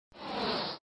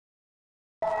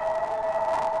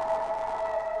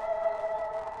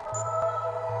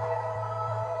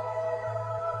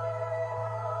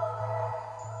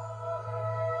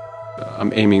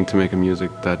I'm aiming to make a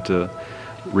music that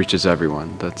reaches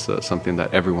everyone. That's something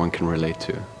that everyone can relate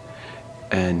to.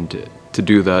 And to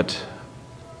do that,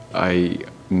 I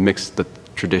mix the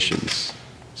traditions.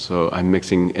 So I'm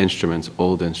mixing instruments,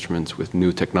 old instruments, with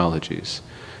new technologies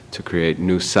to create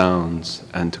new sounds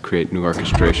and to create new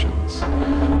orchestrations.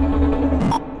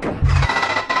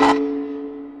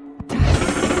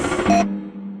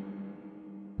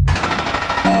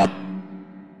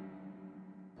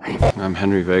 I'm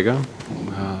Henry Vega.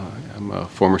 I'm a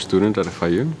former student at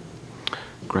FIU.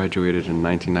 Graduated in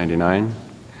 1999.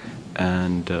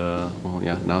 And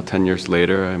now 10 years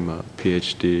later, I'm a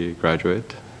PhD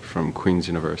graduate from Queen's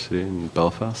University in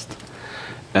Belfast,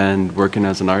 and working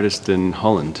as an artist in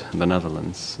Holland, the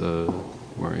Netherlands,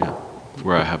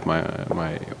 where I have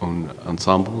my own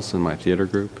ensembles and my theater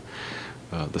group,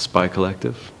 the Spy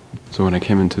Collective. So when I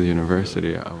came into the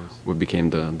university, what became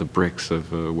the bricks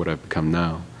of what I've become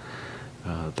now.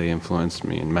 They influenced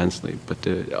me immensely, but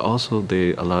also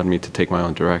they allowed me to take my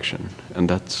own direction, and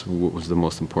that's what was the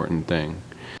most important thing.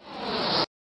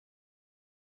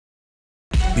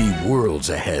 Be worlds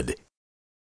ahead